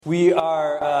We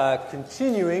are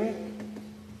continuing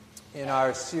in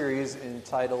our series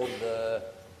entitled The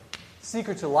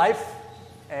Secret to Life,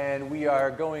 and we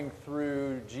are going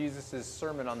through Jesus'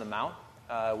 Sermon on the Mount,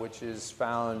 which is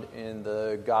found in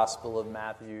the Gospel of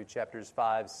Matthew, chapters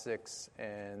 5, 6,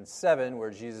 and 7, where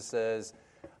Jesus says,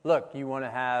 look, you want to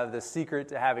have the secret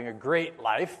to having a great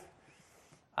life?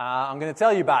 I'm going to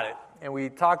tell you about it. And we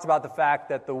talked about the fact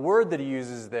that the word that he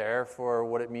uses there for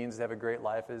what it means to have a great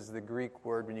life is the Greek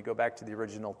word, when you go back to the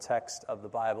original text of the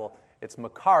Bible, it's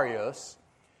makarios,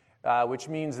 which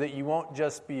means that you won't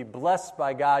just be blessed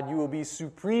by God, you will be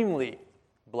supremely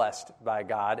blessed by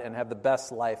God and have the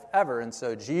best life ever. And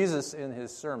so Jesus, in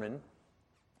his sermon,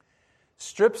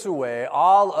 strips away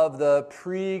all of the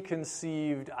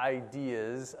preconceived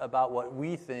ideas about what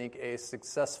we think a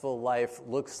successful life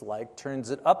looks like, turns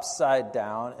it upside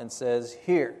down and says,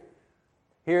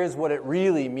 here's what it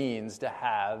really means to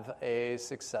have a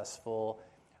successful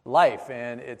life.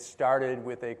 And it started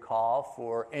with a call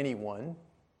for anyone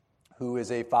who is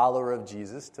a follower of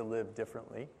Jesus to live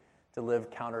differently, to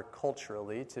live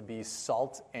counterculturally, to be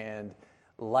salt and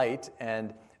light.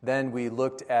 And then we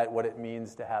looked at what it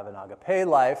means to have an agape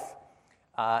life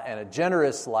and a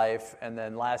generous life. And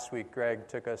then last week, Greg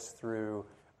took us through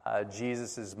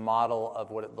Jesus' model of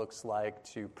what it looks like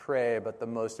to pray. But the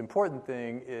most important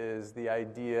thing is the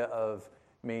idea of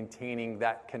maintaining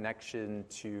that connection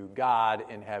to God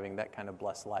and having that kind of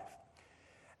blessed life.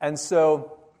 And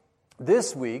so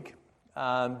this week,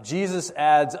 Jesus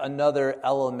adds another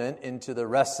element into the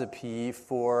recipe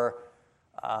for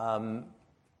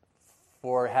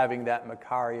having that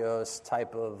makarios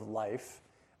type of life.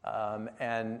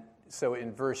 And so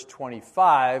in verse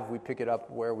 25, we pick it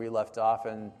up where we left off,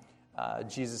 and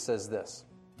Jesus says this,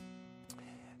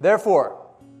 "Therefore,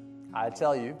 I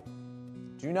tell you,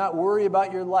 do not worry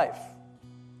about your life,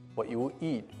 what you will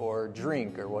eat or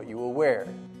drink or what you will wear.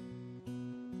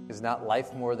 Is not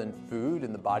life more than food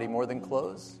and the body more than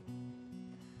clothes?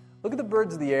 Look at the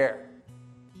birds of the air.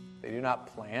 They do not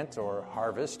plant or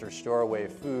harvest or store away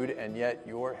food, and yet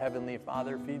your heavenly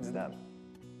Father feeds them.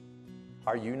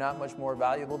 Are you not much more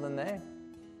valuable than they?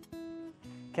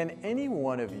 Can any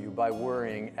one of you, by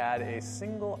worrying, add a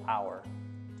single hour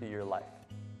to your life?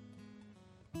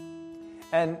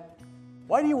 And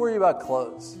why do you worry about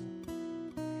clothes?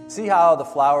 See how the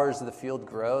flowers of the field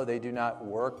grow? They do not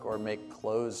work or make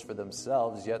clothes for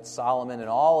themselves, yet Solomon in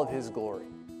all of his glory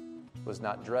was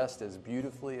not dressed as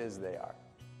beautifully as they are.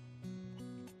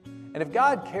 And if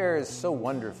God cares so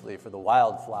wonderfully for the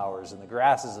wildflowers and the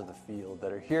grasses of the field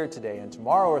that are here today and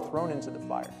tomorrow are thrown into the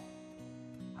fire,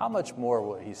 how much more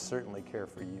will he certainly care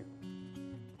for you?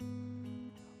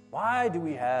 Why do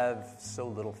we have so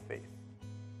little faith?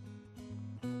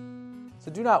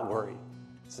 So do not worry,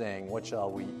 saying, what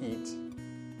shall we eat?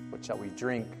 What shall we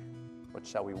drink? What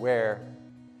shall we wear?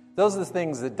 Those are the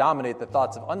things that dominate the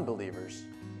thoughts of unbelievers.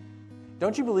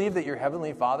 Don't you believe that your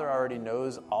heavenly Father already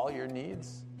knows all your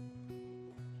needs?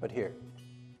 But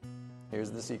here's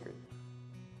the secret.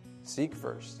 Seek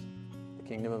first the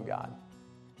kingdom of God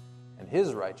and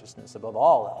his righteousness above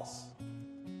all else.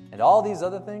 And all these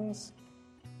other things,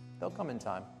 they'll come in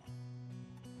time.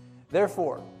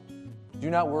 Therefore,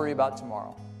 do not worry about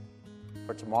tomorrow,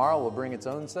 for tomorrow will bring its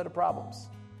own set of problems.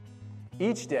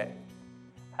 Each day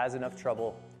has enough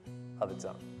trouble of its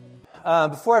own.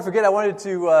 Before I forget, I wanted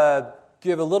to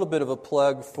give a little bit of a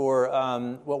plug for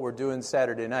what we're doing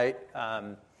Saturday night.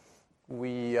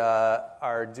 We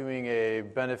are doing a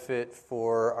benefit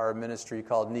for our ministry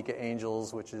called Nika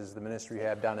Angels, which is the ministry we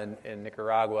have down in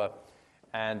Nicaragua.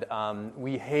 And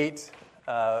we hate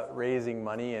raising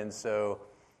money, and so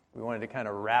we wanted to kind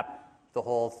of wrap the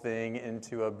whole thing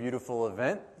into a beautiful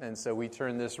event. And so we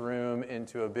turn this room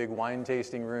into a big wine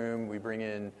tasting room. We bring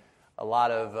in a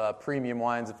lot of premium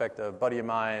wines. In fact, a buddy of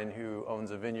mine who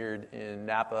owns a vineyard in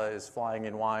Napa is flying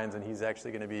in wines, and he's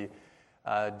actually going to be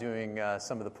doing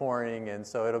some of the pouring, and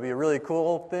so it'll be a really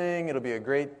cool thing. It'll be a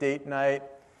great date night.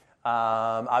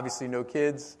 Obviously no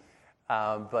kids,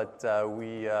 but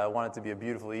we want it to be a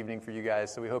beautiful evening for you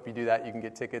guys, so we hope you do that. You can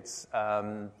get tickets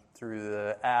through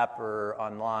the app or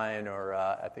online, or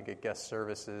I think at guest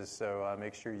services, so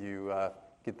make sure you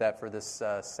get that for this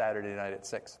Saturday night at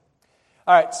 6.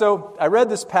 All right, so I read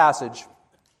this passage,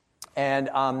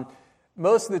 and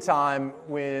most of the time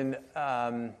when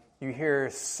you hear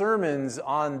sermons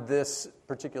on this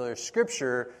particular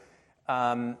scripture,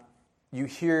 you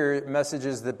hear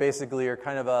messages that basically are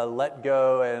kind of a let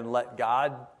go and let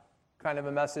God kind of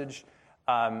a message,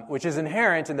 which is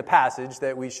inherent in the passage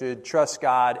that we should trust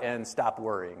God and stop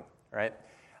worrying, right?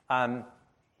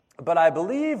 But I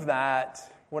believe that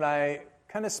when I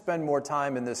kind of spend more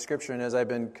time in this scripture, and as I've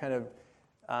been kind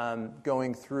of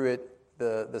going through it,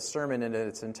 the sermon in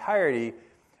its entirety,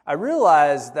 I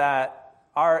realized that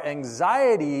our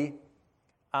anxiety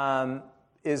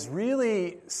is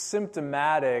really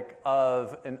symptomatic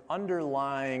of an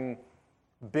underlying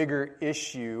bigger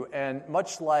issue. And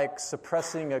much like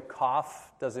suppressing a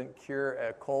cough doesn't cure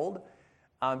a cold,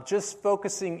 just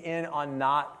focusing in on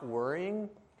not worrying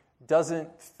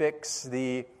doesn't fix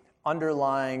the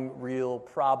underlying real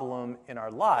problem in our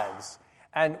lives.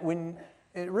 And when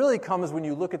it really comes when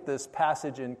you look at this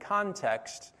passage in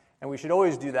context, and we should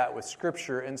always do that with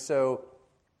Scripture. And so,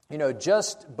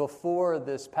 just before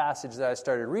this passage that I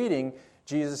started reading,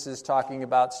 Jesus is talking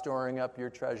about storing up your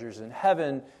treasures in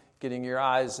heaven, getting your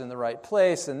eyes in the right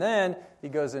place. And then he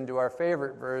goes into our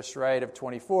favorite verse, right, of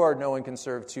 24, no one can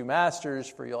serve two masters,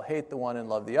 for you'll hate the one and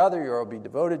love the other, or you'll be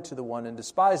devoted to the one and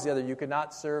despise the other. You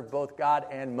cannot serve both God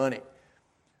and money.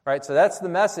 Right, so that's the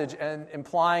message, and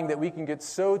implying that we can get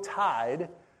so tied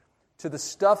to the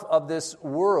stuff of this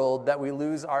world that we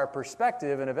lose our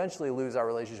perspective and eventually lose our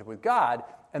relationship with God.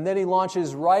 And then he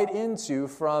launches right into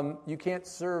from you can't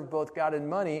serve both God and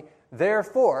money,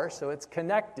 therefore, so it's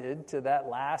connected to that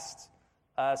last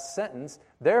sentence,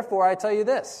 therefore I tell you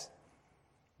this,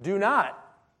 do not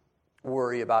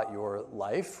worry about your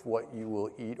life, what you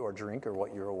will eat or drink or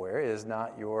what you're wear. Is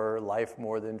not your life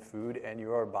more than food and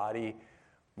your body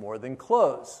more than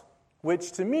clothes?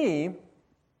 Which to me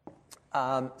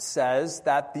says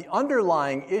that the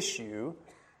underlying issue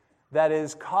that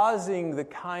is causing the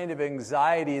kind of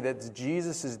anxiety that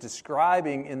Jesus is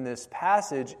describing in this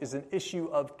passage is an issue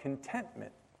of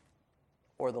contentment,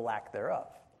 or the lack thereof.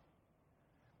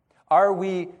 Are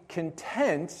we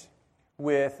content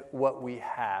with what we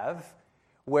have,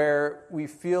 where we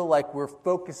feel like we're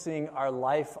focusing our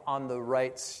life on the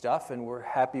right stuff and we're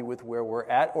happy with where we're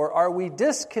at? Or are we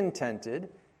discontented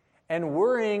and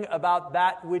worrying about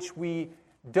that which we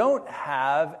don't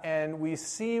have, and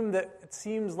it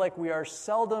seems like we are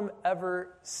seldom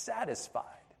ever satisfied?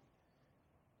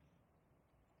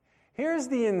 Here's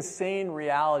the insane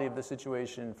reality of the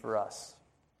situation for us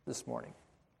this morning.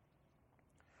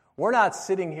 We're not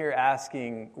sitting here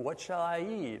asking, what shall I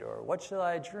eat, or what shall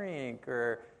I drink,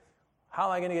 or how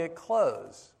am I going to get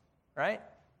clothes, right?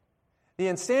 The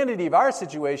insanity of our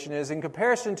situation is, in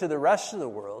comparison to the rest of the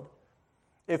world,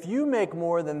 if you make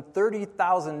more than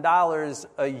 $30,000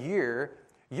 a year,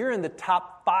 you're in the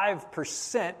top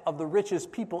 5% of the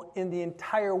richest people in the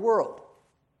entire world.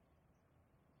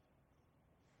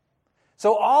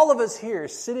 So all of us here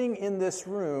sitting in this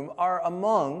room are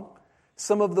among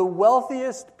some of the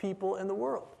wealthiest people in the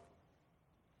world.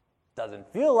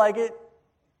 Doesn't feel like it,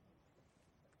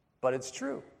 but it's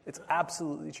true. It's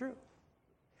absolutely true.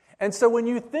 And so when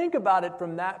you think about it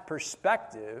from that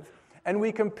perspective, and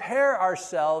we compare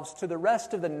ourselves to the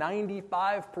rest of the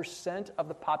 95% of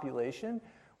the population,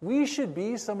 we should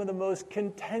be some of the most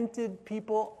contented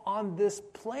people on this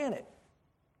planet,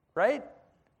 right?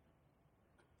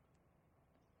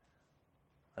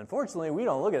 Unfortunately, we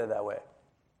don't look at it that way.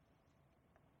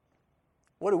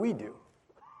 What do?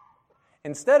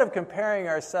 Instead of comparing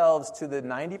ourselves to the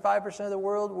 95% of the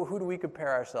world, well, who do we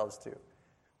compare ourselves to?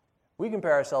 We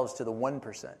compare ourselves to the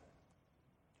 1%.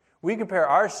 We compare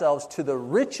ourselves to the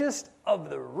richest of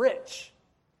the rich,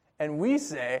 and we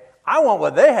say, I want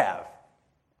what they have.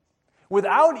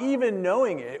 Without even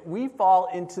knowing it, we fall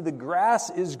into the grass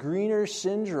is greener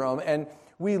syndrome, and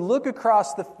we look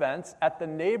across the fence at the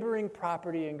neighboring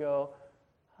property and go,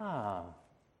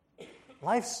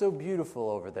 life's so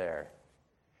beautiful over there.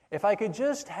 If I could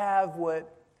just have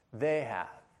what they have,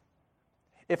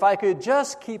 if I could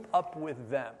just keep up with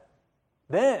them,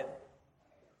 then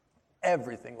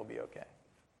everything will be okay.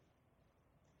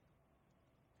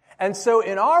 And so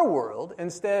in our world,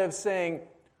 instead of saying,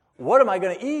 what am I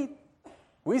going to eat?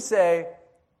 We say,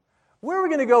 where are we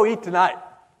going to go eat tonight?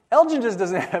 Elgin just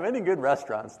doesn't have any good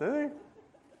restaurants, do they?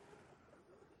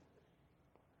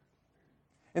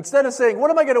 Instead of saying,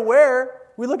 what am I going to wear?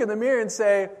 We look in the mirror and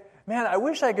say, man, I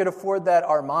wish I could afford that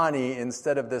Armani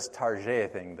instead of this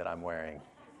Target thing that I'm wearing.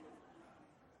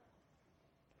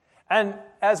 And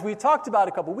as we talked about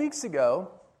a couple weeks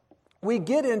ago, we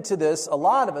get into this, a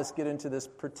lot of us get into this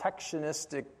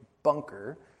protectionistic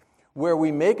bunker where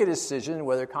we make a decision,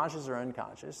 whether conscious or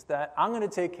unconscious, that I'm going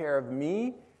to take care of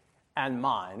me and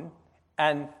mine,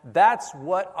 and that's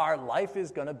what our life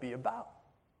is going to be about.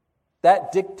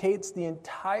 That dictates the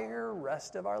entire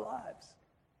rest of our lives.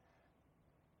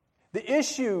 The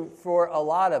issue for a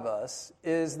lot of us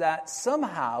is that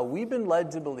somehow we've been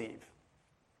led to believe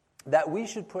that we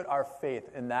should put our faith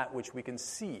in that which we can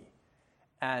see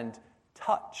and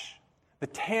touch, the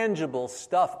tangible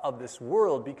stuff of this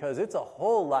world because it's a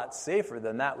whole lot safer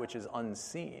than that which is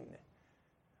unseen.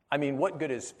 I mean, what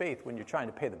good is faith when you're trying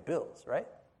to pay the bills, right?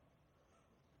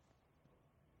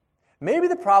 Maybe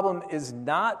the problem is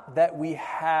not that we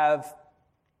have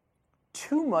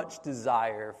too much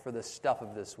desire for the stuff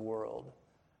of this world,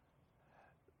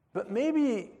 but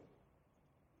maybe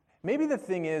the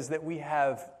thing is that we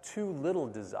have too little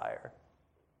desire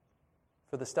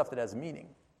for the stuff that has meaning,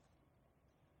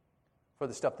 for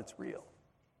the stuff that's real,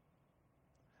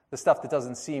 the stuff that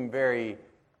doesn't seem very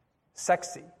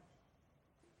sexy.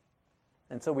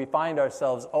 And so we find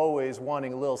ourselves always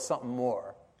wanting a little something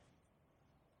more,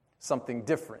 something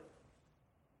different,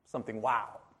 something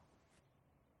wow.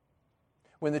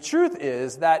 When the truth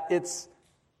is that it's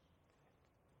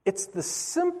the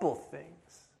simple things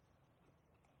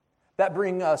that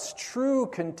bring us true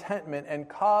contentment and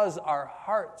cause our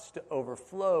hearts to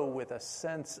overflow with a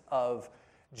sense of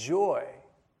joy.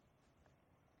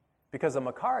 Because a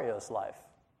Makarios life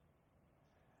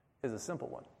is a simple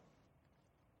one.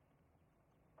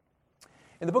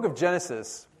 In the book of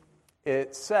Genesis,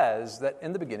 it says that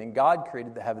in the beginning, God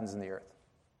created the heavens and the earth.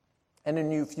 And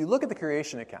if you look at the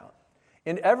creation account,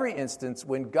 in every instance,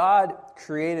 when God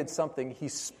created something, he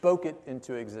spoke it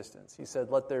into existence. He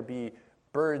said, let there be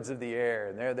birds of the air,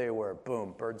 and there they were.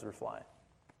 Boom, birds were flying.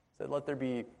 He said, let there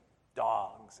be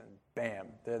dogs, and bam,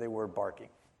 there they were barking.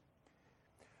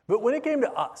 But when it came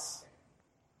to us,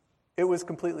 it was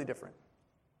completely different.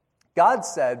 God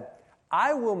said,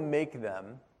 I will make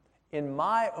them in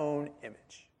my own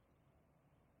image.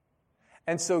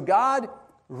 And so God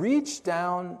reached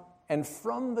down, and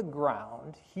from the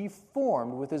ground, he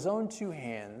formed with his own two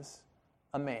hands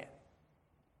a man.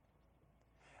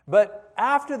 But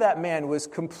after that man was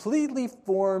completely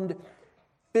formed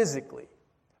physically,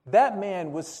 that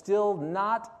man was still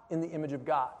not in the image of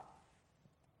God.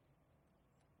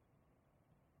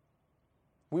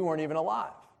 We weren't even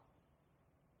alive.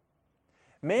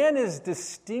 Man is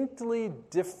distinctly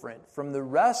different from the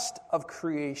rest of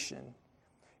creation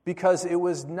because it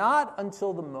was not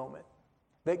until the moment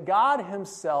that God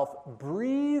himself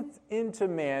breathed into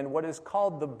man what is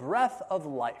called the breath of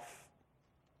life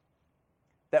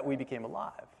that we became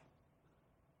alive.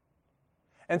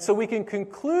 And so we can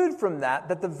conclude from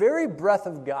that the very breath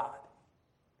of God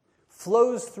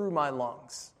flows through my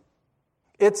lungs.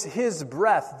 It's his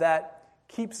breath that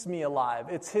keeps me alive.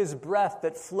 It's his breath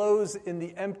that flows in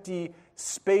the empty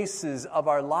spaces of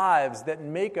our lives that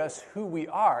make us who we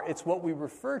are. It's what we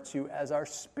refer to as our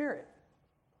spirit.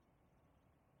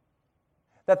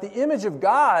 That the image of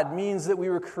God means that we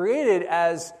were created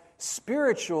as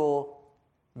spiritual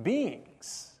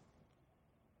beings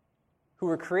who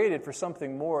were created for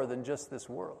something more than just this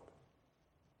world.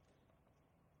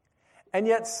 And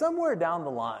yet, somewhere down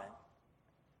the line,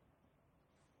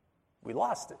 we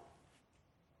lost it.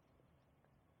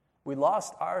 We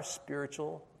lost our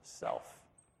spiritual self.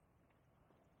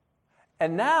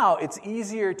 And now it's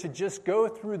easier to just go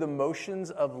through the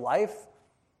motions of life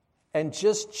and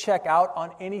just check out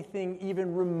on anything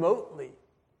even remotely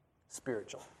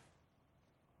spiritual.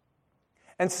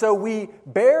 And so we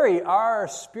bury our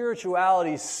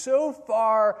spirituality so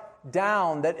far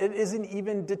down that it isn't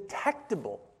even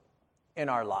detectable in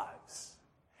our lives.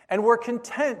 And we're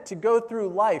content to go through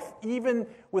life even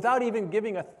without even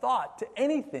giving a thought to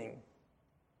anything,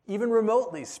 even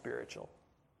remotely spiritual,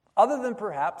 other than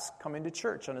perhaps coming to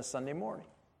church on a Sunday morning.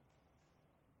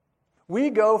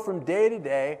 We go from day to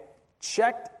day,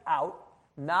 checked out,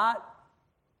 not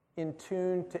in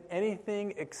tune to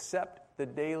anything except the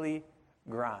daily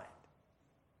grind.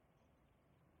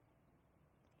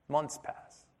 Months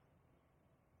pass.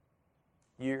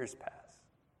 Years pass.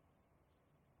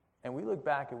 And we look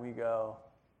back and we go,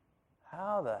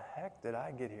 how the heck did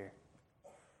I get here?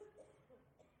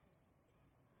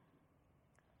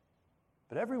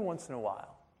 But every once in a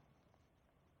while,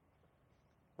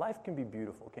 life can be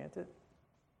beautiful, can't it?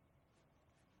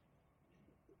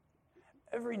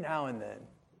 Every now and then,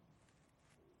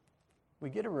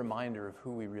 we get a reminder of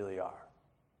who we really are.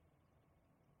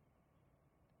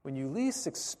 When you least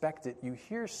expect it, you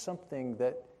hear something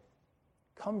that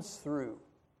comes through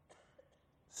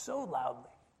so loudly.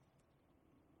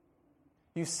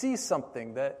 You see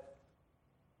something that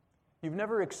you've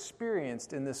never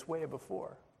experienced in this way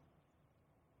before.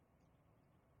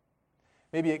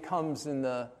 Maybe it comes in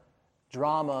the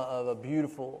drama of a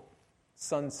beautiful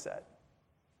sunset.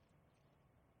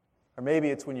 Or maybe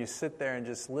it's when you sit there and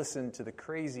just listen to the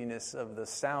craziness of the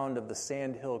sound of the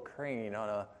sandhill crane on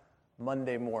a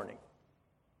Monday morning.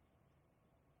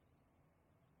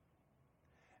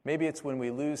 Maybe it's when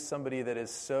we lose somebody that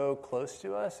is so close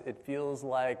to us, it feels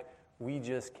like we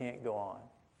just can't go on.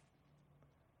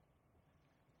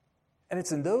 And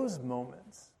it's in those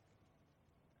moments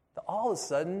that all of a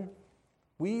sudden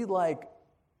we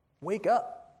wake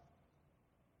up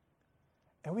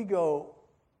and we go,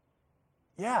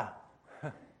 yeah,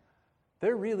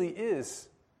 there really is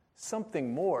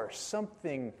something more,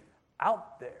 something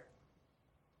out there.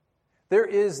 There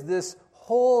is this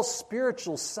whole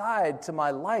spiritual side to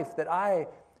my life that I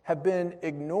have been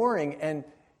ignoring, and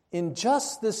in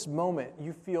just this moment,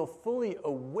 you feel fully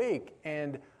awake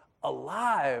and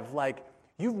alive like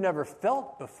you've never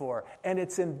felt before. And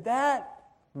it's in that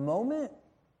moment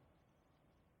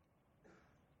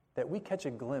that we catch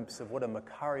a glimpse of what a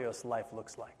Makarios life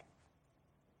looks like.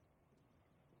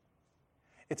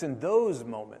 It's in those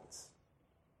moments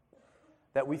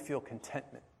that we feel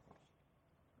contentment.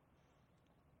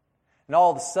 And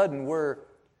all of a sudden, we're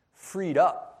freed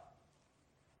up,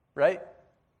 right?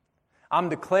 I'm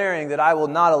declaring that I will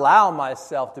not allow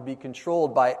myself to be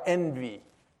controlled by envy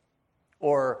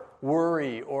or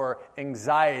worry or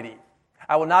anxiety.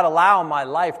 I will not allow my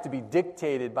life to be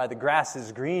dictated by the grass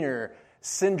is greener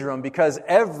syndrome, because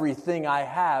everything I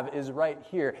have is right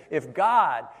here. If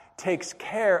God takes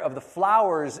care of the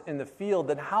flowers in the field,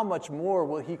 then how much more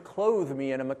will He clothe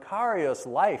me in a Makarios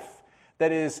life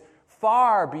that is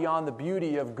far beyond the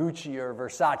beauty of Gucci or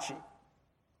Versace?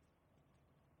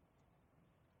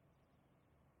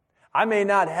 I may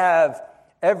not have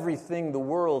everything the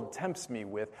world tempts me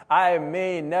with. I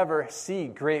may never see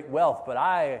great wealth, but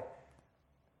I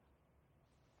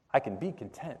can be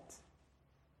content.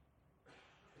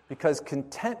 Because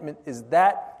contentment is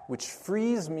that which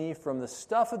frees me from the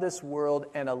stuff of this world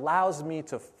and allows me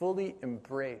to fully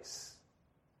embrace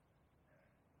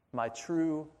my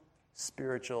true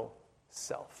spiritual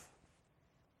self.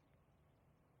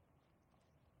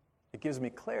 It gives me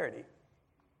clarity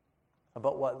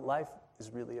about what life is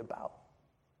really about.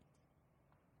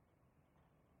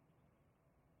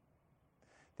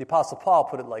 The Apostle Paul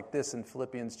put it like this in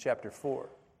Philippians chapter 4.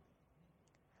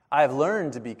 I have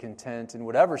learned to be content in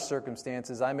whatever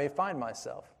circumstances I may find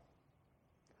myself.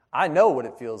 I know what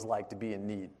it feels like to be in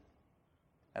need,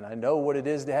 and I know what it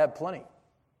is to have plenty.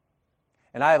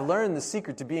 And I have learned the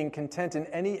secret to being content in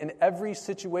any and every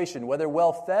situation, whether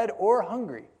well-fed or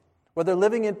hungry, whether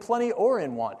living in plenty or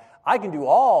in want. I can do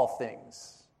all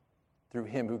things through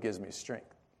Him who gives me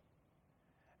strength.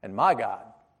 And my God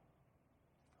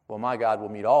will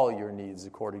meet all your needs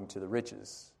according to the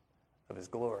riches of His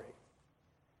glory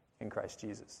in Christ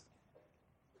Jesus.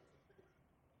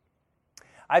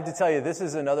 I have to tell you, this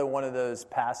is another one of those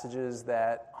passages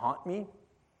that haunt me.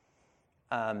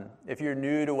 If you're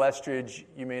new to Westridge,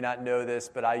 you may not know this,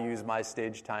 but I use my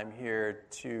stage time here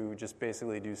to just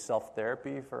basically do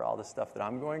self-therapy for all the stuff that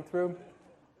I'm going through.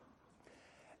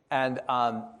 And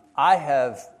I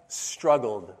have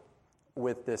struggled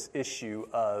with this issue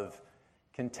of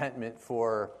contentment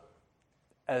for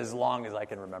as long as I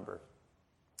can remember.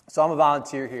 So I'm a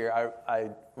volunteer here. I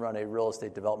run a real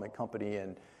estate development company,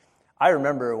 and I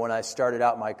remember when I started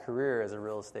out my career as a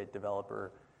real estate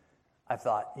developer, I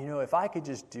thought, if I could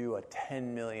just do a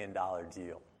 $10 million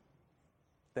deal,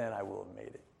 then I will have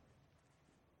made it,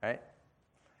 right?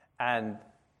 And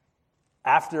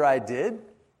after I did,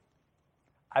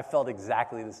 I felt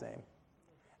exactly the same.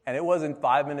 And it wasn't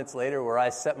 5 minutes later where I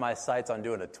set my sights on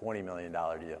doing a $20 million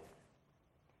deal.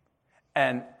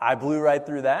 And I blew right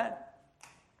through that.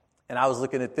 And I was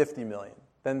looking at $50 million,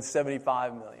 then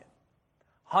 $75 million.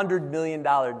 $100 million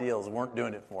deals weren't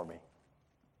doing it for me.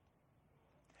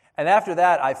 And after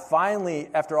that,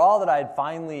 after all that I had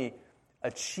finally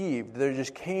achieved, there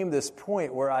just came this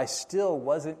point where I still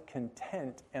wasn't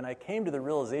content, and I came to the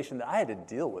realization that I had to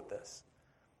deal with this.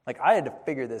 Like, I had to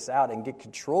figure this out and get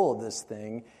control of this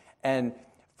thing and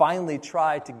finally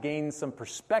try to gain some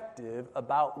perspective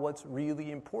about what's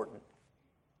really important.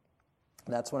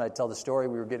 And that's when I tell the story.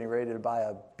 We were getting ready to buy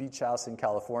a beach house in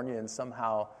California, and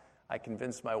somehow I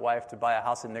convinced my wife to buy a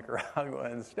house in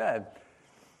Nicaragua instead.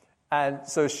 And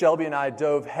so Shelby and I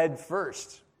dove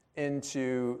headfirst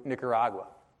into Nicaragua.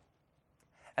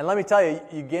 And let me tell you,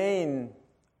 you gain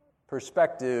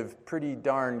perspective pretty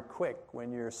darn quick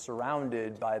when you're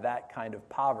surrounded by that kind of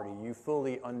poverty. You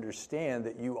fully understand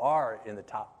that you are in the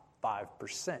top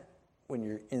 5% when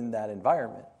you're in that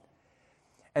environment.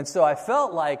 And so I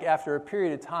felt like after a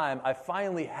period of time, I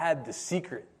finally had the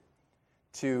secret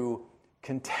to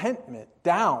contentment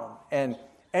down. And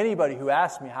anybody who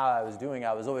asked me how I was doing,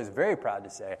 I was always very proud to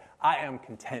say, I am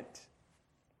content.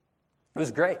 It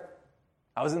was great.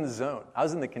 I was in the zone. I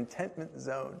was in the contentment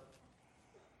zone.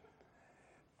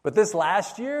 But this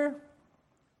last year,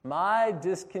 my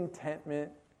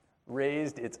discontentment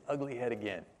raised its ugly head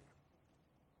again.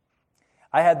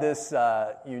 I had this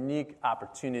unique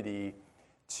opportunity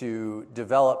to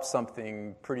develop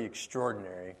something pretty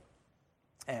extraordinary.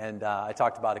 And I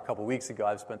talked about a couple weeks ago,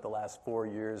 I've spent the last 4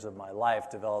 years of my life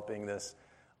developing this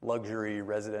luxury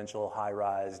residential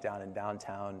high-rise down in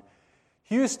downtown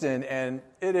Houston, and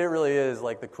it really is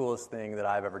like the coolest thing that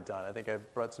I've ever done. I think I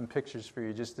brought some pictures for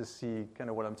you just to see kind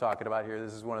of what I'm talking about here.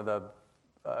 This is one of the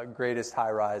greatest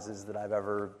high-rises that I've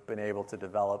ever been able to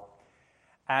develop.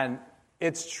 And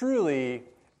it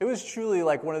was truly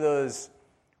like one of those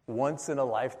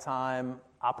once-in-a-lifetime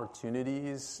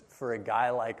opportunities for a guy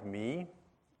like me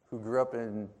who grew up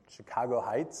in Chicago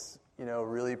Heights,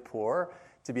 really poor,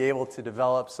 to be able to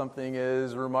develop something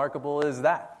as remarkable as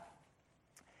that.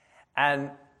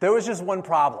 And there was just one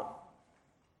problem.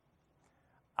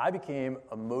 I became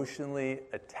emotionally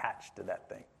attached to that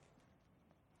thing.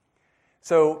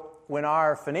 So when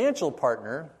our financial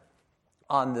partner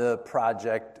on the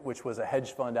project, which was a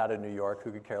hedge fund out of New York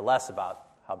who could care less about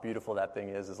how beautiful that thing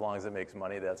is, as long as it makes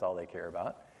money, that's all they care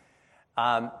about.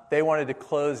 They wanted to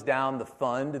close down the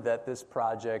fund that this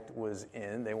project was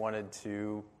in. They wanted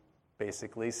to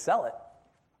basically sell it.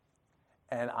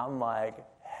 And I'm like,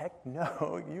 heck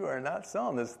no, you are not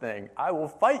selling this thing. I will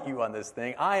fight you on this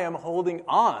thing. I am holding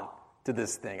on to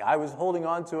this thing. I was holding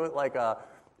on to it like an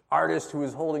artist who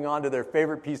is holding on to their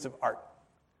favorite piece of art.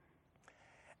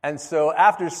 And so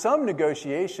after some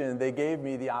negotiation, they gave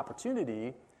me the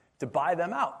opportunity to buy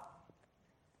them out.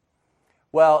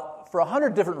 Well, for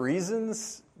 100 different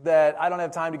reasons that I don't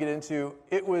have time to get into,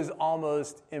 it was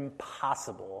almost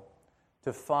impossible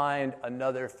to find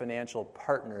another financial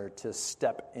partner to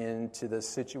step into this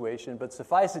situation. But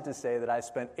suffice it to say that I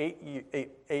spent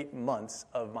eight months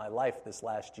of my life this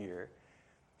last year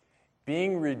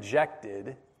being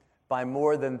rejected by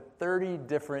more than 30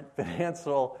 different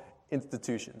financial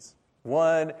institutions.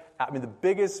 The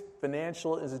biggest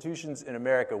financial institutions in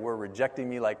America were rejecting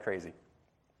me like crazy.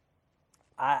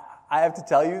 I have to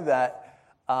tell you that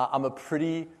I'm a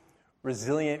pretty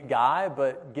resilient guy,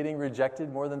 but getting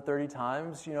rejected more than 30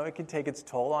 times, it can take its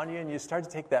toll on you, and you start to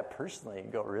take that personally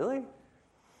and go, really?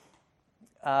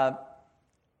 I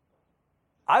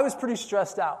was pretty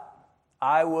stressed out.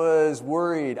 I was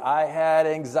worried. I had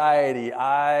anxiety.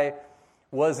 I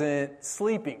wasn't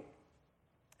sleeping.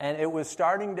 And it was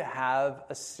starting to have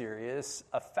a serious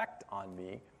effect on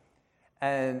me.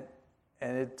 And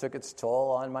it took its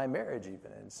toll on my marriage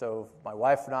even. And so my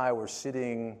wife and I were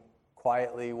sitting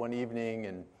quietly one evening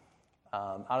and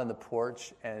out on the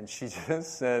porch, and she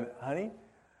just said, honey,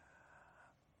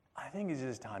 I think it's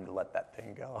just time to let that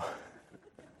thing go.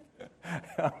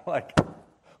 I'm like,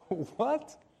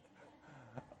 what?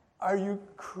 Are you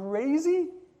crazy?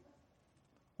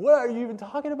 What are you even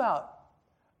talking about?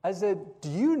 I said, do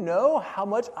you know how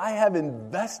much I have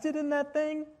invested in that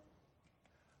thing?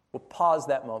 Well, pause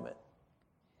that moment.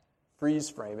 Freeze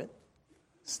frame it.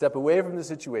 Step away from the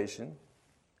situation.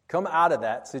 Come out of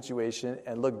that situation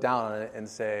and look down on it and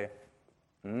say,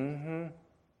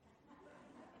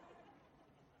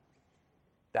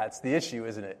 That's the issue,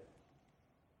 isn't it?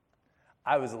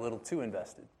 I was a little too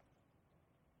invested.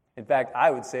 In fact,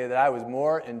 I would say that I was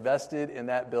more invested in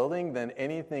that building than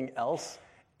anything else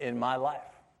in my life.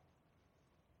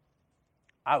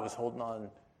 I was holding on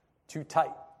too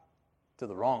tight to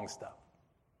the wrong stuff.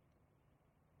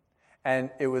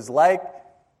 And it was like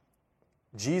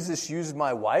Jesus used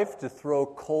my wife to throw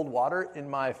cold water in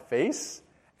my face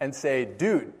and say,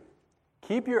 dude,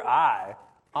 keep your eye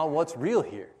on what's real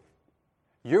here.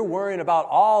 You're worrying about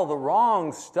all the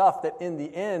wrong stuff that in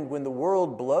the end, when the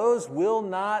world blows, will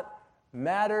not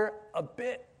matter a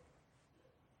bit.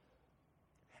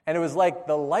 And it was like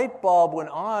the light bulb went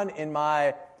on in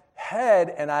my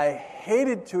head, and I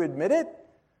hated to admit it,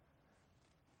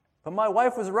 but my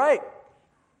wife was right.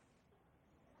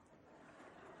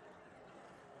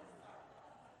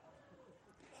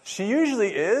 She usually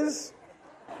is,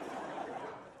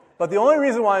 but the only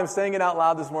reason why I'm saying it out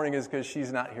loud this morning is because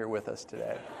she's not here with us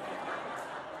today.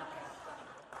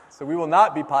 So we will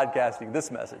not be podcasting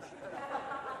this message.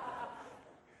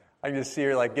 I can just see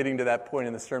her getting to that point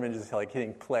in the sermon, just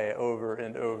hitting play over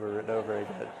and over and over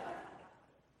again.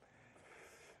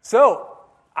 So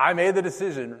I made the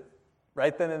decision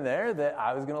right then and there that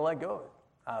I was going to let go of it.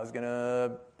 I was going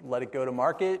to let it go to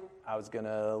market. I was going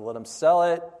to let them sell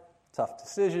it. Tough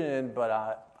decision, but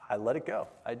I let it go.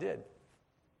 I did.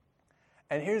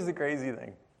 And here's the crazy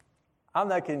thing. I'm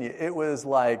not kidding you. It was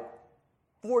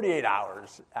 48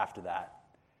 hours after that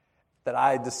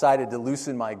I decided to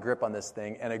loosen my grip on this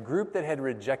thing. And a group that had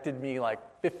rejected me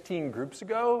 15 groups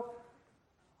ago,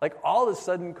 all of a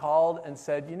sudden called and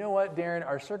said, you know what, Darren,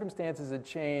 our circumstances had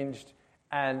changed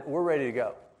and we're ready to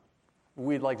go.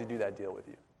 we'd like to do that deal with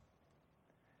you.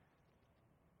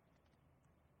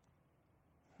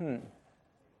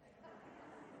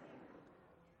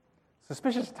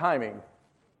 Suspicious timing,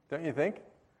 don't you think?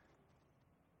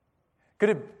 Could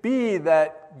it be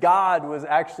that God was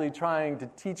actually trying to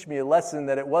teach me a lesson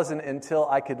that it wasn't until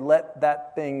I could let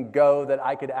that thing go that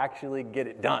I could actually get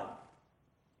it done?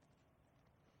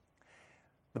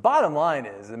 The bottom line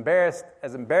is,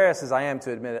 as embarrassed as I am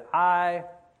to admit it, I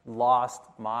lost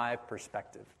my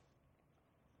perspective.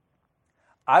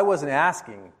 I wasn't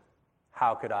asking,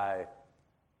 how could I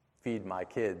feed my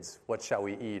kids? What shall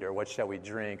we eat? Or what shall we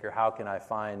drink? Or how can I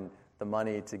find the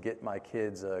money to get my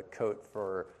kids a coat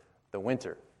for the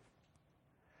winter?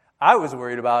 I was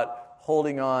worried about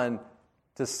holding on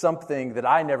to something that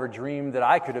I never dreamed that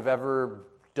I could have ever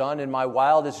done in my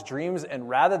wildest dreams, and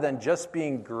rather than just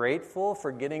being grateful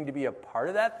for getting to be a part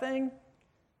of that thing,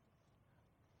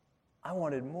 I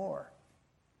wanted more.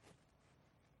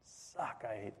 Suck,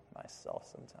 I hate myself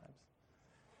sometimes.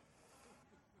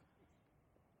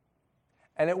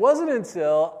 And it wasn't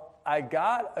until I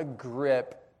got a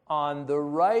grip on the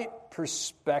right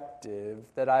perspective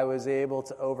that I was able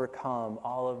to overcome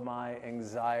all of my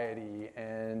anxiety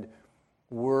and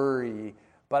worry.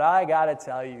 But I got to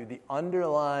tell you, the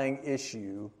underlying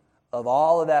issue of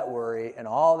all of that worry and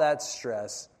all that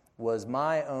stress was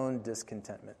my own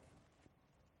discontentment.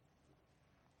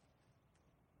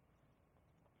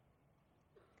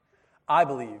 I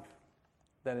believe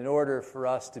that in order for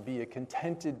us to be a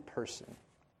contented person,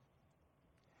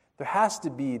 there has to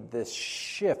be this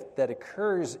shift that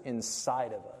occurs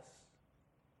inside of us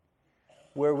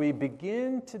where we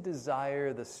begin to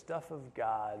desire the stuff of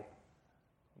God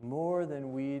more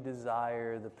than we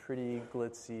desire the pretty,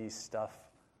 glitzy stuff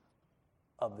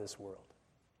of this world.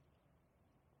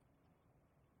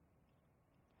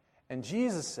 And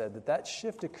Jesus said that that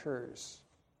shift occurs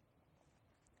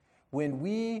when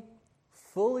we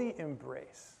fully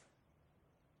embrace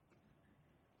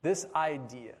this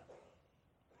idea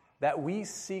that we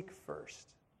seek first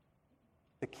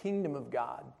the kingdom of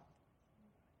God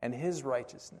and His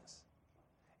righteousness.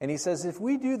 And He says if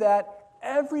we do that,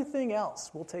 everything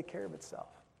else will take care of itself.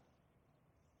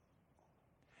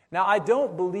 Now, I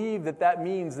don't believe that that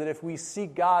means that if we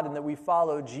seek God and that we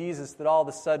follow Jesus, that all of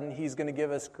a sudden He's going to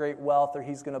give us great wealth or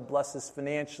He's going to bless us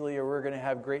financially or we're going to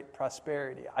have great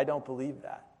prosperity. I don't believe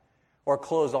that. Or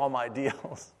close all my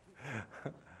deals.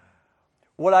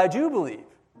 What I do believe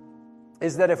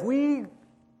is that if we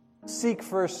seek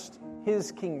first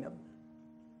His kingdom,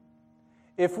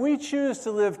 if we choose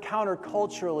to live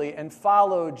counterculturally and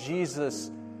follow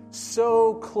Jesus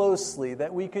so closely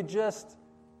that we could just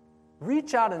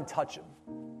reach out and touch Him,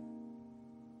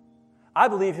 I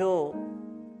believe He'll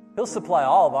supply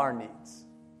all of our needs.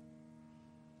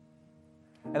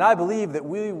 And I believe that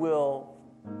we will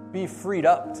be freed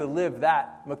up to live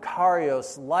that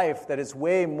Makarios life that is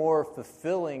way more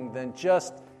fulfilling than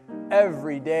just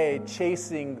every day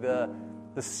chasing the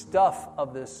stuff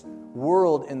of this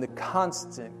world in the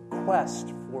constant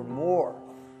quest for more,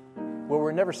 where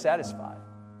we're never satisfied.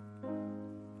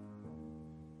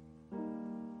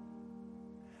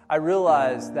 I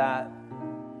realize that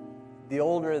the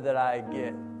older that I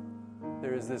get,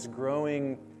 there is this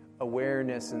growing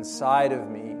awareness inside of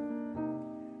me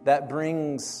that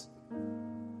brings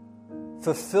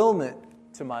fulfillment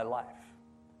to my life.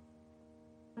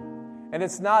 And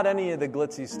it's not any of the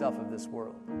glitzy stuff of this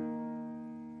world.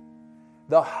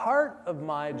 The heart of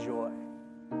my joy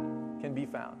can be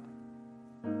found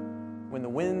when the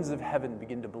winds of heaven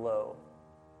begin to blow,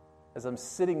 as I'm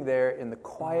sitting there in the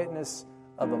quietness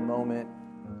of a moment,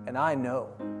 and I know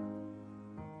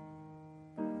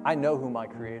who my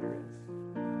Creator is.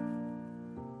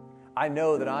 I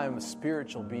know that I am a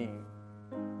spiritual being.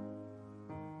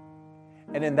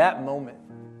 And in that moment,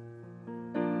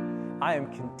 I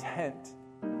am content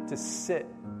to sit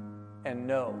and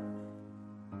know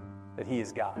that He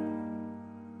is God.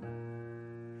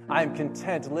 I am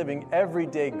content living every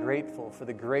day grateful for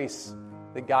the grace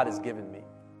that God has given me.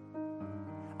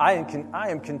 I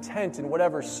am content in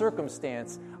whatever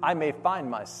circumstance I may find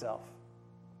myself.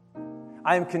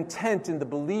 I am content in the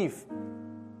belief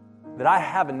that I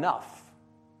have enough.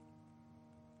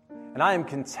 And I am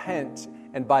content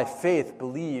and by faith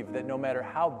believe that no matter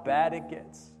how bad it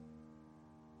gets,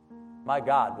 my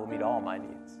God will meet all my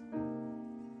needs.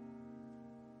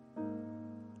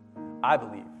 I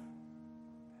believe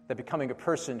that becoming a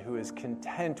person who is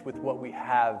content with what we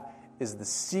have is the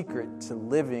secret to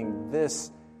living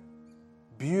this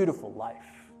beautiful life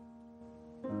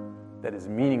that is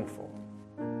meaningful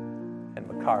and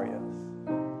Makarios.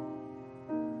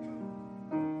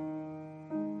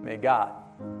 May God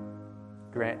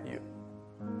grant you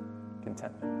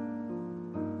contentment.